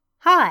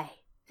Hi,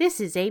 this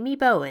is Amy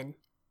Bowen.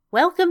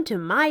 Welcome to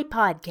my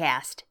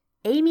podcast,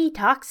 Amy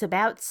Talks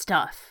About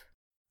Stuff.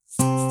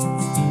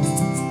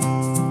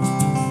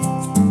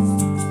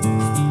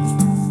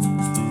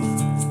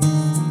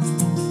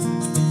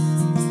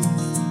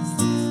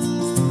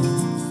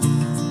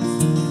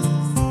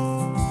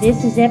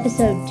 This is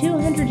episode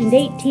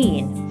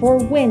 218 for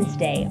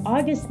Wednesday,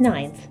 August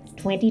 9th,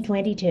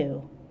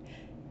 2022.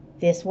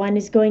 This one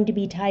is going to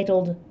be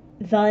titled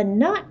The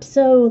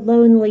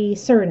Not-So-Lonely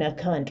Cernak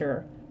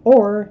Hunter,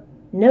 or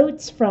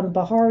Notes from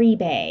Bahari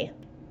Bay.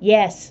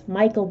 Yes,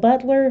 Michael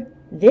Butler,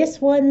 this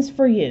one's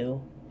for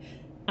you.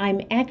 I'm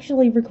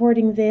actually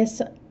recording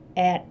this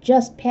at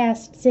just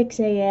past 6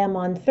 a.m.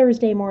 on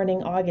Thursday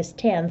morning, August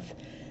 10th,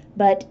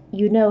 but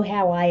you know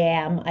how I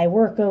am. I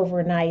work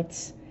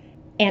overnights,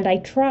 and I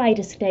try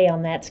to stay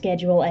on that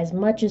schedule as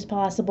much as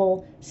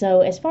possible, so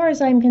as far as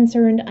I'm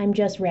concerned, I'm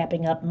just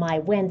wrapping up my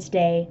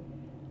Wednesday.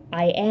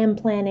 I am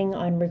planning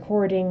on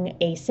recording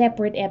a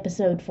separate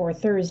episode for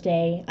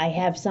Thursday. I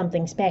have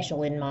something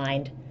special in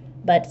mind,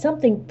 but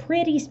something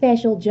pretty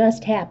special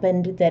just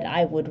happened that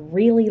I would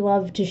really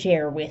love to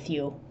share with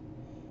you.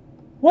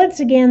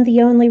 Once again,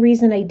 the only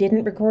reason I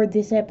didn't record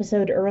this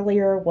episode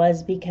earlier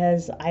was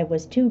because I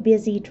was too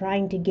busy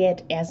trying to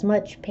get as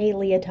much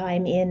Palea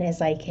time in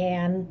as I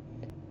can.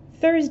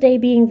 Thursday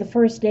being the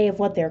first day of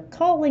what they're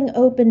calling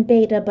open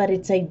beta, but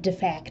it's a de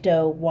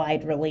facto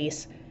wide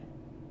release.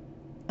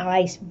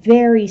 I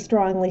very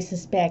strongly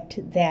suspect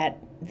that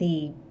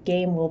the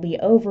game will be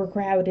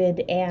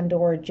overcrowded and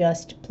or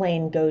just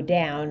plain go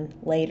down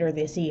later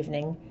this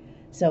evening.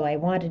 So I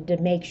wanted to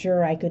make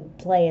sure I could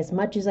play as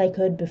much as I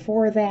could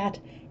before that,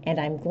 and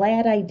I'm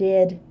glad I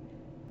did.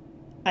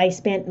 I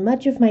spent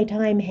much of my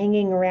time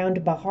hanging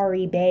around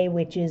Bahari Bay,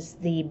 which is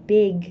the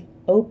big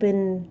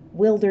open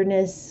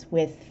wilderness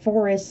with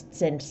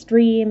forests and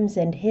streams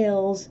and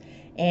hills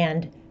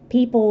and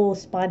people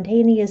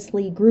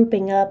spontaneously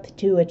grouping up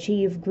to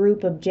achieve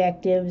group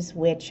objectives,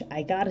 which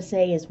I gotta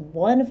say is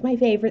one of my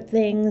favorite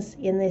things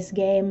in this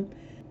game.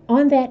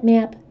 On that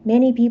map,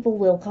 many people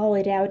will call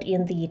it out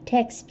in the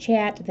text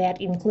chat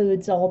that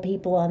includes all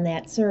people on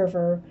that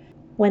server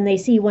when they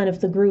see one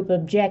of the group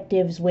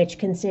objectives, which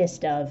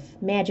consist of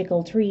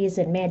magical trees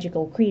and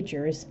magical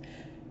creatures.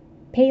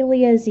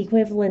 Palea's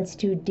equivalents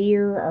to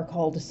deer are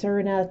called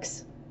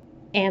cernaks,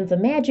 and the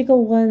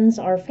magical ones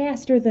are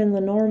faster than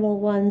the normal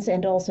ones,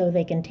 and also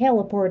they can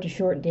teleport a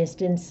short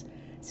distance,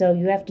 so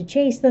you have to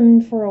chase them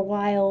for a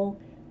while.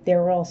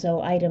 There are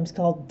also items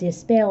called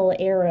dispel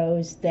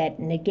arrows that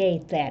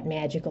negate that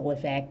magical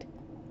effect,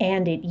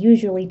 and it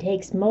usually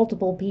takes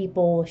multiple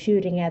people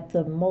shooting at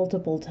them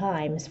multiple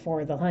times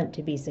for the hunt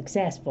to be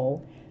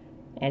successful.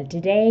 And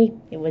today,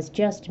 it was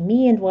just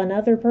me and one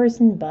other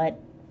person, but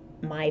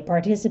my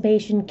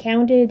participation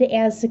counted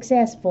as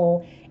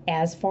successful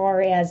as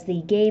far as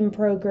the game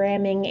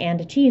programming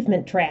and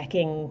achievement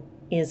tracking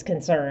is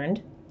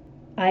concerned.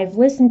 I've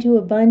listened to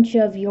a bunch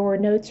of your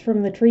Notes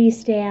from the Tree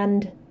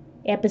Stand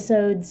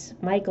episodes,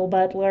 Michael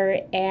Butler,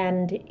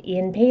 and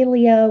in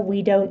Palea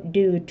we don't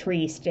do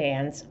tree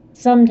stands.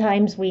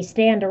 Sometimes we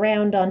stand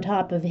around on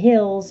top of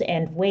hills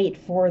and wait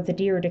for the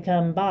deer to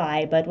come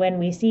by, but when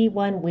we see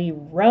one, we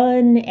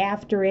run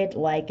after it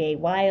like a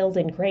wild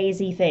and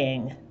crazy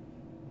thing.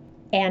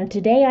 And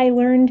today I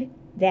learned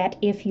that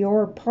if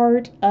you're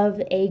part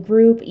of a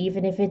group,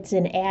 even if it's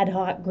an ad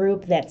hoc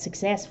group that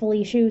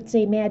successfully shoots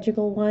a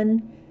magical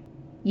one,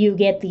 you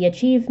get the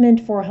achievement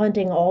for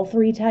hunting all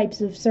three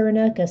types of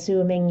cernak,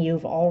 assuming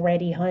you've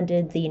already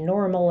hunted the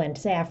normal and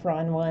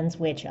saffron ones,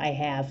 which I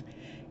have.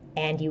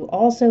 And you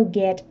also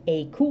get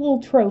a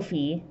cool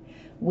trophy,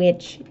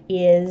 which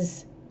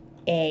is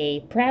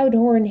a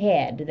proudhorn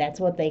head. That's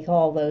what they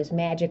call those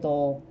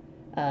magical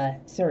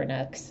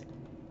cernaks.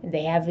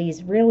 They have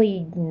these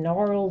really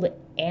gnarled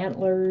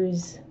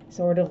antlers,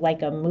 sort of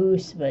like a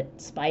moose, but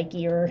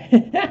spikier.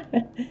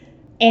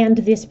 And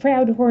this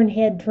Proudhorn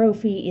Head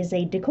trophy is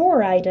a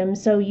decor item,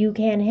 so you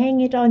can hang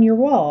it on your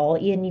wall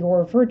in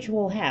your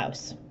virtual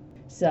house.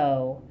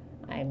 So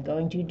I'm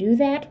going to do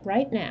that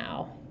right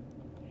now.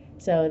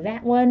 So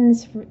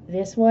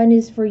this one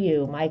is for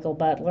you, Michael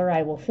Butler.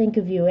 I will think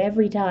of you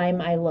every time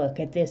I look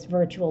at this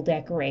virtual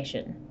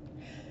decoration.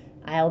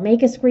 I'll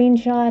make a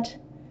screenshot.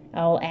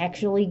 I'll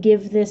actually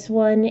give this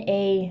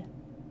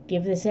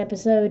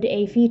episode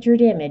a featured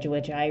image,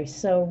 which I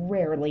so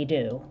rarely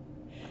do.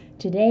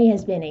 Today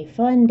has been a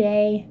fun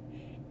day,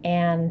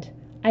 and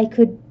I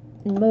could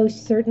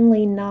most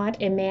certainly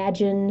not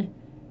imagine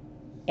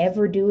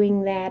ever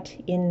doing that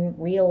in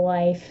real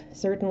life.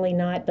 Certainly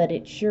not, but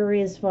it sure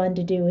is fun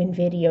to do in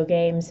video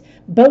games.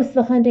 Both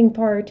the hunting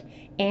part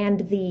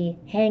and the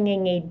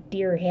hanging a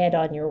deer head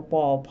on your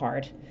wall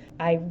part.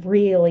 I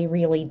really,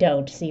 really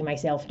don't see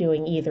myself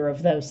doing either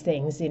of those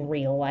things in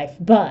real life,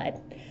 but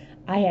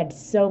I had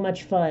so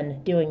much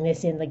fun doing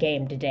this in the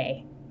game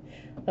today.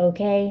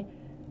 Okay,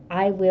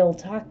 I will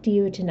talk to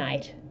you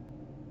tonight.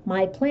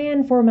 My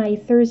plan for my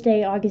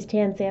Thursday, August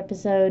 10th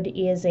episode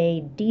is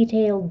a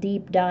detailed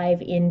deep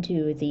dive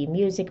into the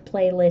music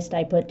playlist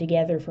I put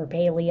together for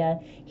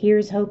Amelia.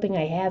 Here's hoping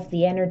I have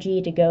the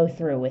energy to go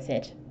through with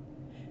it.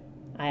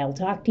 I'll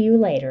talk to you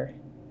later.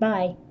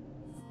 Bye.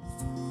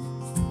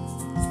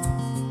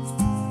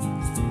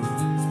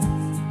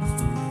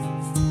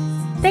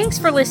 Thanks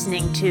for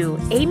listening to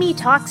Amy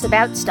Talks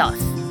About Stuff.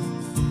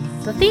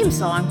 The theme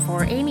song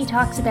for Amy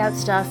Talks About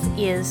Stuff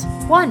is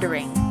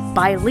Wandering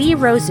by Lee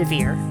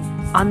Rosevere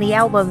on the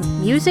album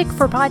Music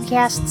for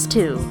Podcasts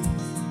 2,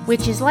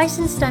 which is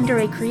licensed under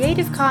a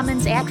Creative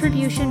Commons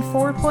Attribution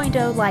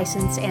 4.0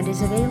 license and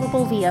is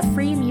available via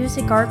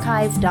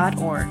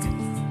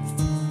freemusicarchive.org.